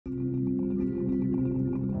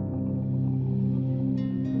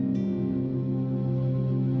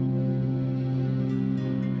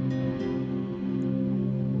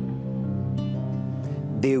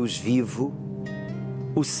Deus vivo,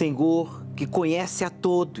 o Senhor que conhece a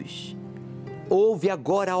todos, ouve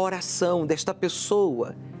agora a oração desta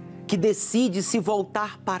pessoa que decide se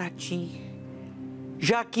voltar para Ti.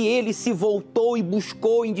 Já que ele se voltou e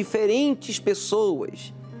buscou em diferentes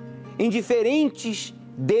pessoas, em diferentes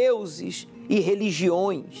deuses e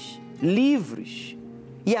religiões, livros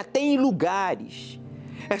e até em lugares,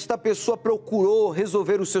 esta pessoa procurou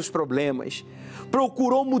resolver os seus problemas,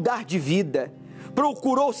 procurou mudar de vida,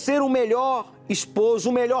 procurou ser o melhor esposo,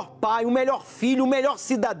 o melhor pai, o melhor filho, o melhor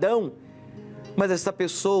cidadão. Mas essa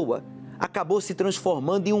pessoa acabou se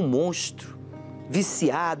transformando em um monstro,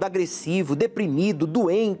 viciado, agressivo, deprimido,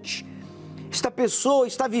 doente. Esta pessoa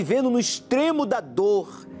está vivendo no extremo da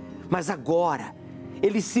dor, mas agora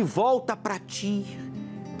ele se volta para Ti.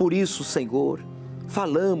 Por isso, Senhor,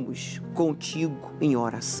 falamos contigo em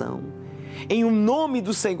oração. Em nome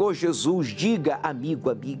do Senhor Jesus, diga, amigo,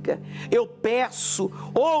 amiga, eu peço,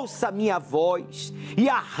 ouça a minha voz e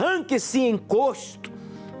arranque esse encosto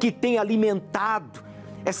que tem alimentado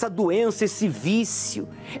essa doença, esse vício,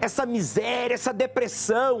 essa miséria, essa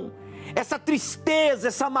depressão, essa tristeza,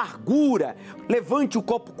 essa amargura. Levante o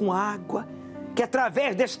copo com água, que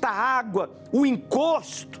através desta água, o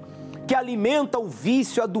encosto que alimenta o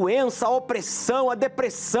vício, a doença, a opressão, a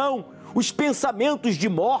depressão, os pensamentos de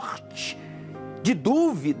morte, de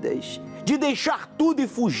dúvidas, de deixar tudo e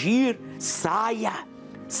fugir, saia,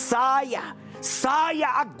 saia, saia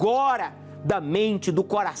agora da mente, do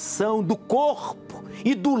coração, do corpo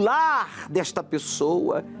e do lar desta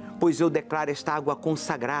pessoa, pois eu declaro esta água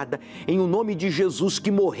consagrada em o nome de Jesus, que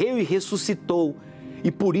morreu e ressuscitou, e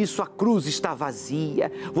por isso a cruz está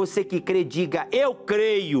vazia. Você que crê, diga, eu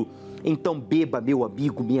creio. Então beba, meu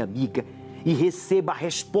amigo, minha amiga, e receba a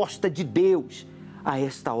resposta de Deus a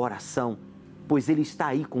esta oração, pois Ele está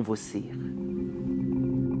aí com você.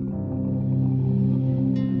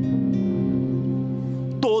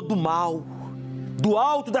 Todo mal, do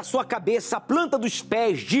alto da sua cabeça, a planta dos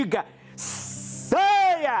pés, diga,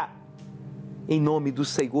 saia! Em nome do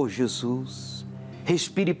Senhor Jesus.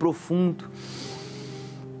 Respire profundo,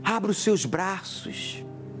 abra os seus braços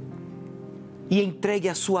e entregue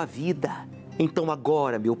a sua vida. Então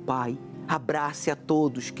agora, meu Pai, abrace a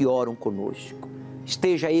todos que oram conosco.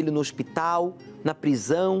 Esteja ele no hospital, na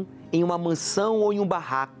prisão, em uma mansão ou em um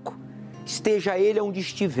barraco. Esteja ele onde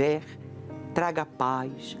estiver. Traga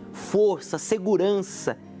paz, força,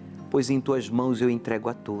 segurança, pois em Tuas mãos eu entrego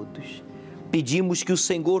a todos. Pedimos que o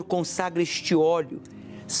Senhor consagre este óleo,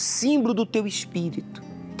 símbolo do Teu Espírito,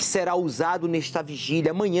 que será usado nesta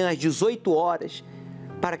vigília, amanhã às 18 horas,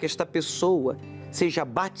 para que esta pessoa seja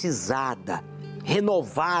batizada,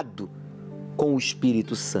 renovado com o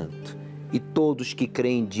Espírito Santo. E todos que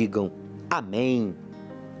creem digam amém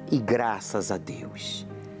e graças a Deus.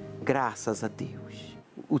 Graças a Deus.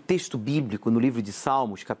 O texto bíblico no livro de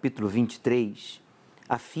Salmos, capítulo 23,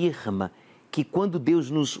 afirma que quando Deus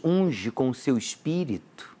nos unge com o seu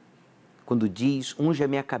Espírito, quando diz, unge a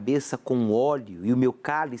minha cabeça com óleo e o meu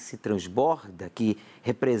cálice transborda, que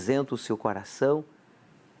representa o seu coração,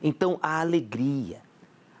 então há alegria,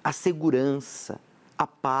 a segurança, a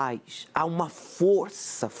paz, há uma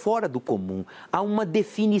força fora do comum, há uma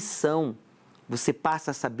definição. Você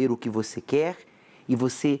passa a saber o que você quer e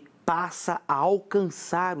você passa a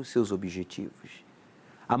alcançar os seus objetivos.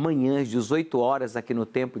 Amanhã, às 18 horas, aqui no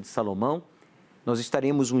Templo de Salomão, nós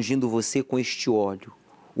estaremos ungindo você com este óleo,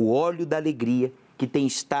 o óleo da alegria, que tem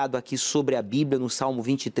estado aqui sobre a Bíblia, no Salmo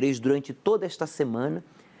 23, durante toda esta semana,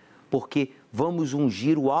 porque vamos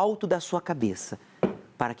ungir o alto da sua cabeça,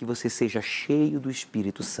 para que você seja cheio do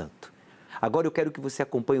Espírito Santo. Agora eu quero que você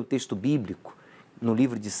acompanhe o texto bíblico, no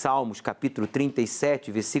livro de Salmos, capítulo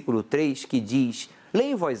 37, versículo 3, que diz,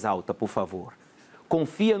 leia em voz alta, por favor.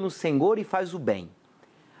 Confia no Senhor e faz o bem.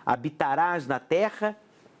 Habitarás na terra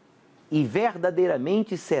e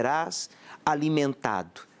verdadeiramente serás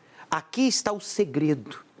alimentado. Aqui está o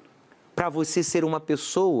segredo para você ser uma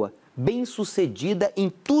pessoa bem-sucedida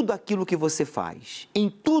em tudo aquilo que você faz, em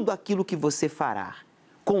tudo aquilo que você fará.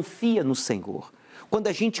 Confia no Senhor. Quando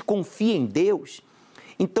a gente confia em Deus,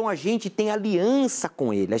 então a gente tem aliança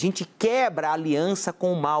com Ele, a gente quebra a aliança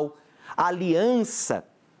com o mal, a aliança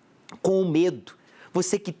com o medo.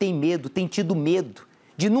 Você que tem medo, tem tido medo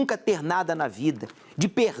de nunca ter nada na vida, de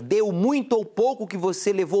perder o muito ou pouco que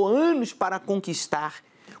você levou anos para conquistar.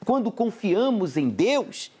 Quando confiamos em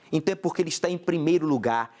Deus, então é porque Ele está em primeiro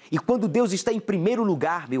lugar. E quando Deus está em primeiro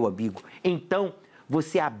lugar, meu amigo, então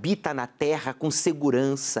você habita na terra com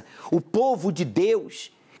segurança. O povo de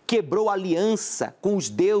Deus quebrou aliança com os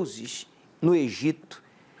deuses no Egito.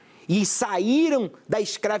 e saíram da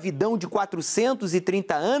escravidão de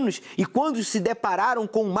 430 anos, e quando se depararam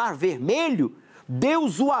com o Mar Vermelho,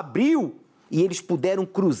 Deus o abriu e eles puderam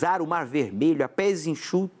cruzar o Mar Vermelho a pés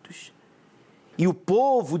enxutos. E o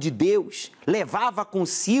povo de Deus levava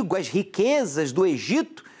consigo as riquezas do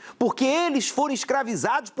Egito, porque eles foram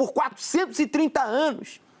escravizados por 430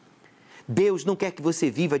 anos. Deus não quer que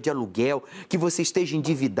você viva de aluguel, que você esteja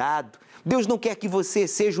endividado. Deus não quer que você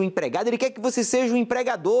seja um empregado, Ele quer que você seja um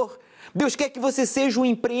empregador. Deus quer que você seja um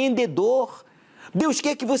empreendedor. Deus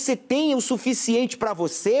quer que você tenha o suficiente para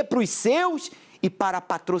você, para os seus e para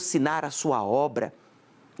patrocinar a sua obra,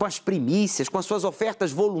 com as primícias, com as suas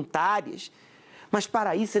ofertas voluntárias. Mas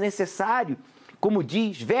para isso é necessário, como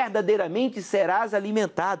diz, verdadeiramente serás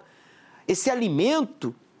alimentado. Esse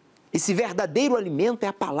alimento, esse verdadeiro alimento é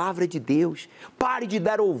a palavra de Deus. Pare de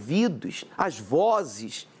dar ouvidos às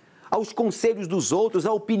vozes, aos conselhos dos outros,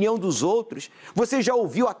 à opinião dos outros. Você já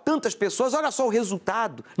ouviu a tantas pessoas, olha só o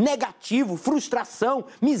resultado, negativo, frustração,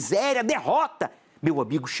 miséria, derrota. Meu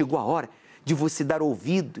amigo, chegou a hora de você dar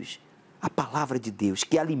ouvidos à palavra de Deus,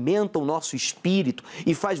 que alimenta o nosso espírito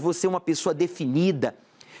e faz você uma pessoa definida,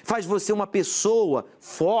 faz você uma pessoa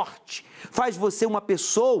forte, faz você uma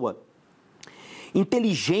pessoa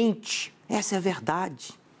inteligente. Essa é a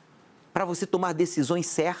verdade, para você tomar decisões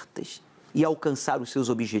certas e alcançar os seus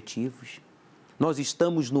objetivos. Nós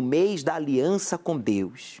estamos no mês da aliança com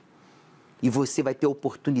Deus e você vai ter a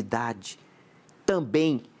oportunidade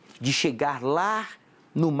também de chegar lá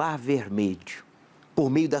no Mar Vermelho, por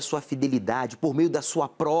meio da sua fidelidade, por meio da sua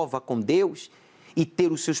prova com Deus e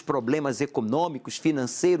ter os seus problemas econômicos,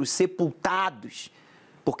 financeiros sepultados,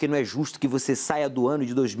 porque não é justo que você saia do ano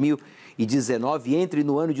de 2019 e entre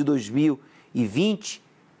no ano de 2020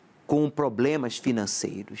 com problemas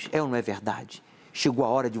financeiros. É ou não é verdade? Chegou a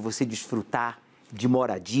hora de você desfrutar de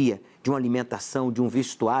moradia, de uma alimentação, de um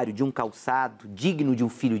vestuário, de um calçado digno de um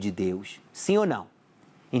filho de Deus. Sim ou não?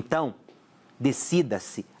 Então,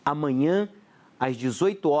 decida-se. Amanhã, às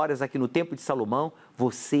 18 horas, aqui no Templo de Salomão,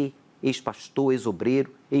 você, ex-pastor,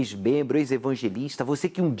 ex-obreiro, ex-membro, ex-evangelista, você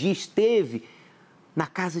que um dia esteve na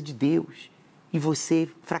casa de Deus e você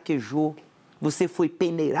fraquejou, você foi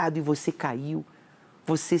peneirado e você caiu,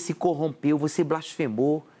 você se corrompeu, você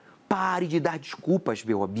blasfemou. Pare de dar desculpas,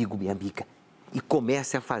 meu amigo, minha amiga, e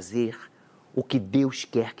comece a fazer o que Deus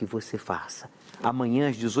quer que você faça. Amanhã,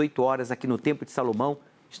 às 18 horas, aqui no Templo de Salomão,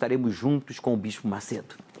 estaremos juntos com o Bispo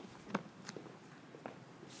Macedo.